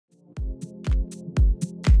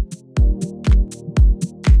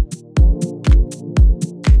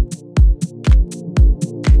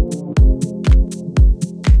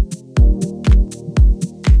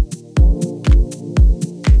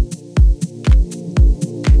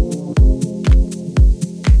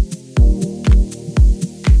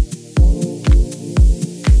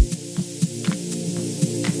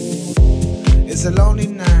It's a lonely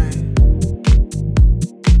night.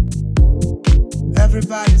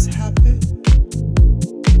 Everybody's happy.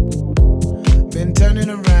 Been turning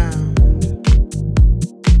around,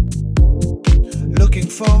 looking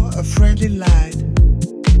for a friendly light,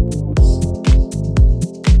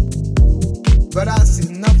 but I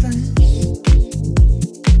see nothing.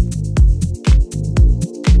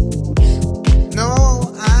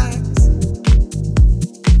 No eyes,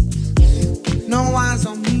 no eyes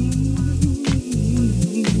on me.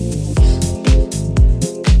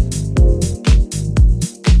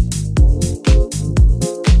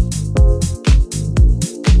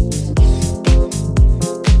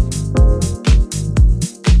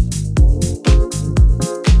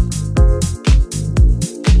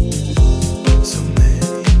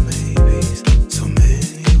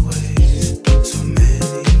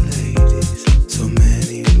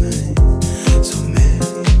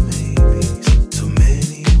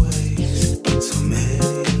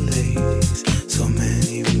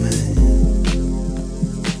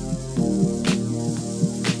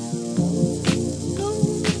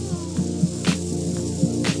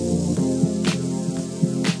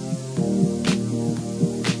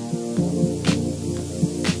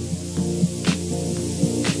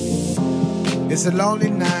 It's a lonely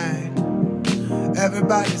night.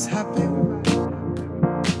 Everybody's happy.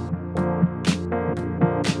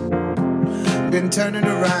 Been turning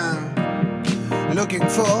around, looking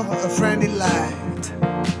for a friendly light,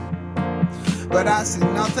 but I see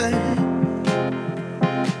nothing.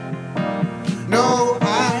 No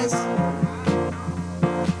eyes,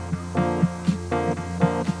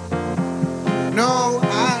 no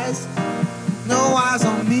eyes, no eyes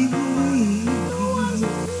on me.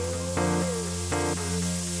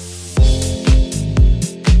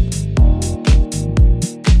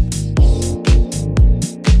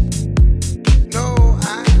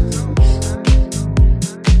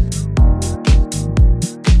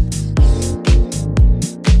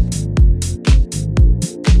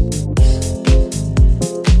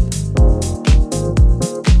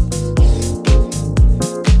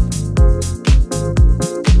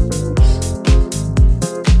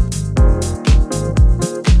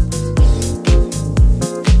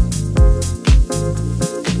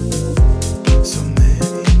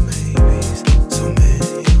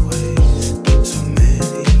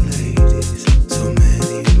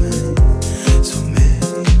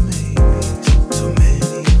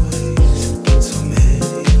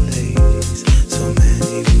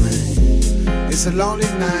 It's a lonely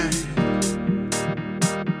night.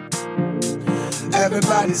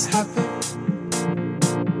 Everybody's happy.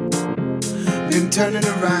 Been turning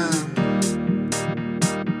around,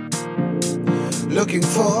 looking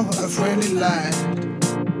for a friendly light,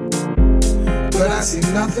 but I see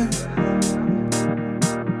nothing.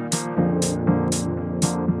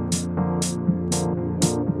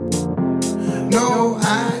 No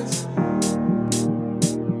eyes,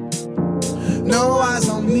 no eyes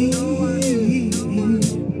on me.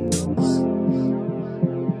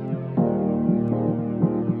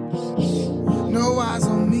 No eyes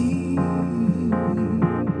on me.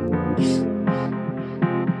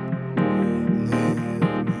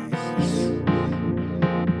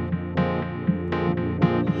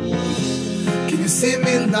 Can you see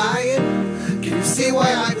me lying? Can you see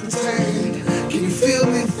why I pretend? Can you feel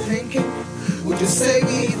me thinking? Would you save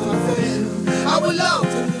me if I fail? I would love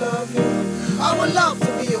to love you. I would love to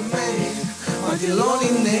be your man. My dear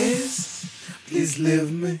loneliness, please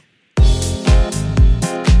leave me.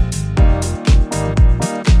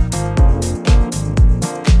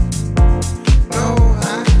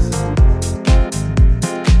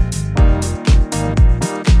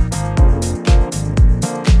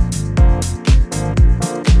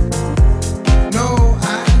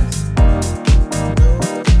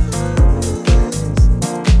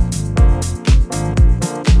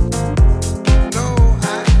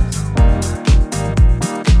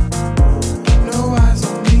 No eyes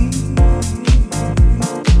on me.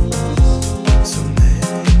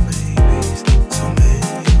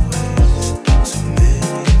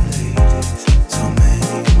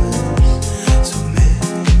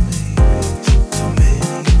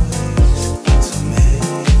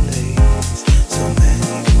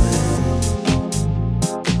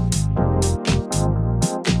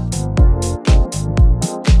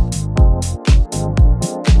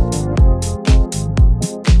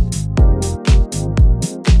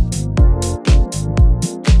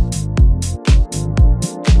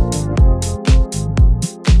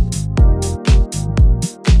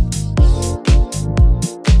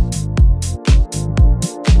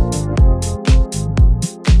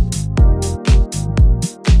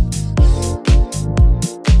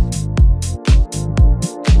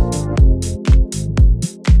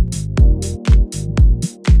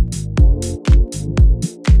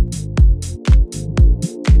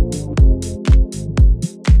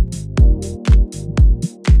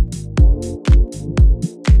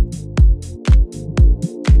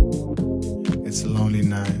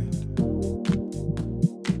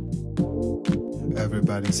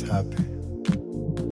 happy.